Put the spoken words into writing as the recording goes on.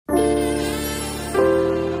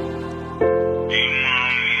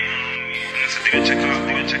Nós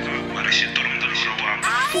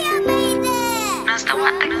estamos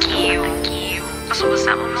aqui, nós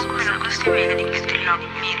passamos uma coisa que você vê que tem que logo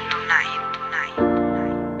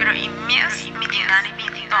pero imenso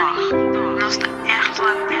nós estamos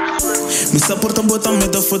Me saporta bota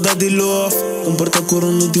meta foda de love. Comporta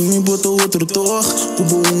corona de me bota outro tor.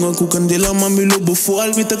 Kubo unga ku candela mami lobo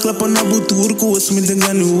foal. Me ta clapa na butur ku os me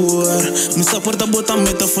dengani war. Me saporta bota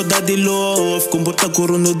meta foda de love. Comporta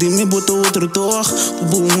corona de me bota outro tor.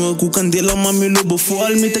 Kubo unga ku candela mami lobo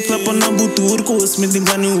foal. Me ta clapa na butur ku os me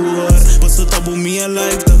dengani war. Passo tabu minha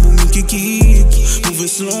like tabu mi kiki. Move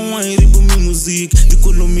slow aí ribo mi music. De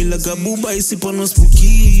colomi laga buba e se pa nos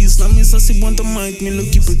bukis. Na mesa se bonta mic me lo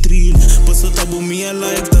keep it real. Passo tabu minha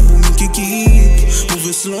like tabu mi kiki.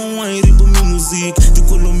 Move slow aí ribo mi music. De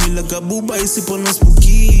colomi laga buba e se pa nos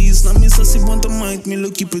bukis. Na mesa se bonta mic me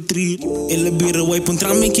lo keep it real. Ela bira vai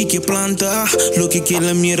pontra me que planta. Lo que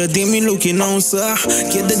ela mira de mi lo que não sa.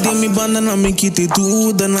 Que da de mi banda na me que te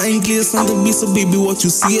tudo. Na inglês não te bisa baby what you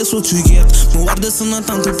see is what you get. Me guarda se na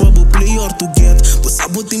tanto pa bo play or to get. Passa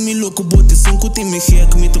bote mi louco bote 5 te me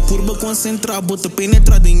hack. Me te purba concentrar bota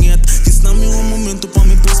penetra de net. Diz na mi um momento pa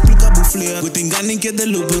me pra explicar bu flair. Bote engane que de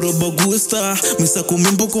lo pero bagusta. Me saco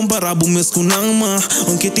me po comparar bu mes com nangma.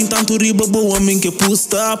 Aunque tem tanto riba boa men que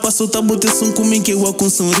pusta. Passo ta bote 5 men que wa com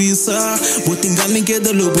sonrisa. Bote engane que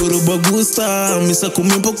de lo pero bagusta. Me saco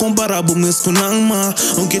me po comparar bu mes com nangma.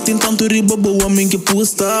 Aunque tem tanto riba boa men que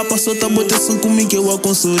pusta. Passo ta bote 5 men que wa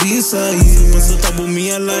com sonrisa. Passo ta bu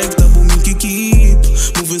minha like tabu mi kiki.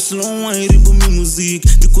 Move slow aí ribo mi music.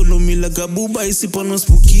 De colomi laga buba e se pa nos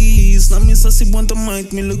bukis. Na mesa se bonta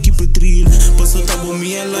mic me lo keep it real. Passo tabu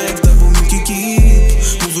minha like tabu mi kiki.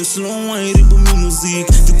 Move slow aí ribo mi music.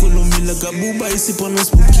 De colomi laga buba e se pa nos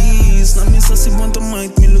bukis. Na mesa se bonta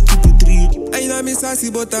mic me lo keep it real. Aí na mesa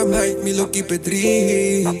se bota mic me lo keep it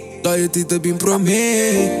real. Dói te bem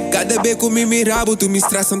promet. Cada vez que me mirabo tu me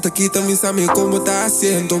estressa te quita me sabe como tá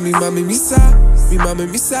sendo. Mi mami me sabe.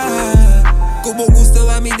 Como gusta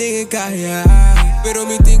la mi de caia. Pero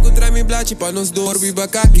me tenho contra mi blachi pa nos dormir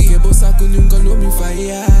bacaqui. Que bossa que nunca não me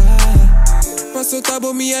falla. Passo tá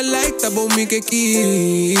bom minha like, tá bom me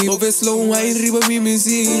keki. Move slow aí riba mi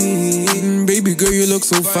music. Baby girl you look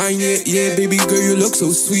so fine, yeah baby girl you look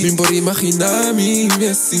so sweet. Me por imaginar me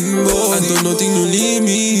assim bo. Ando não tenho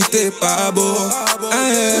limite pa bo.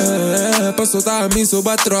 Passo tá a mim sou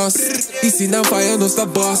atroz. E se não falha nós tá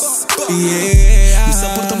boss. Yeah. Me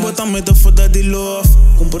saporta bota meta foda de love.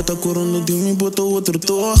 Comporta corona de me bota outro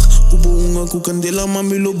tor. Kubo unga ku candela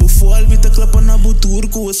mami lobo foal. Me ta clapa na butur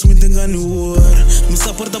ku os me dengani war. Me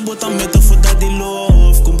saporta bota meta foda de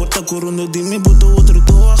love. Comporta corona de me bota outro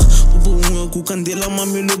tor. Kubo unga ku candela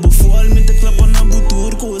mami lobo foal. Me ta clapa na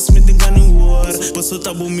butur ku os me dengani war. Passo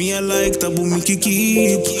tabu minha like tabu mi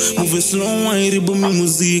kiki. Move slow aí ribo mi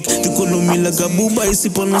music. De colomi laga buba e se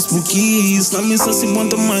pa nos bukis. Na mesa se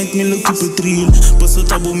bonta mic me lo keep it real. Passo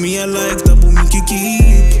tabu minha like tabu mi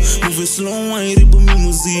kiki. Move slow aí ribo mi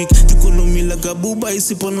music. De colomi laga buba e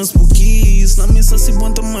se pa nos bukis. Na mesa se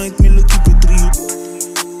bonta mic me lo keep it real.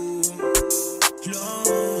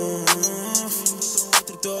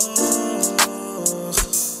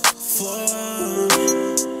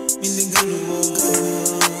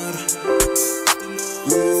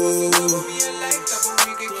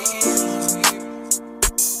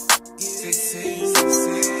 Say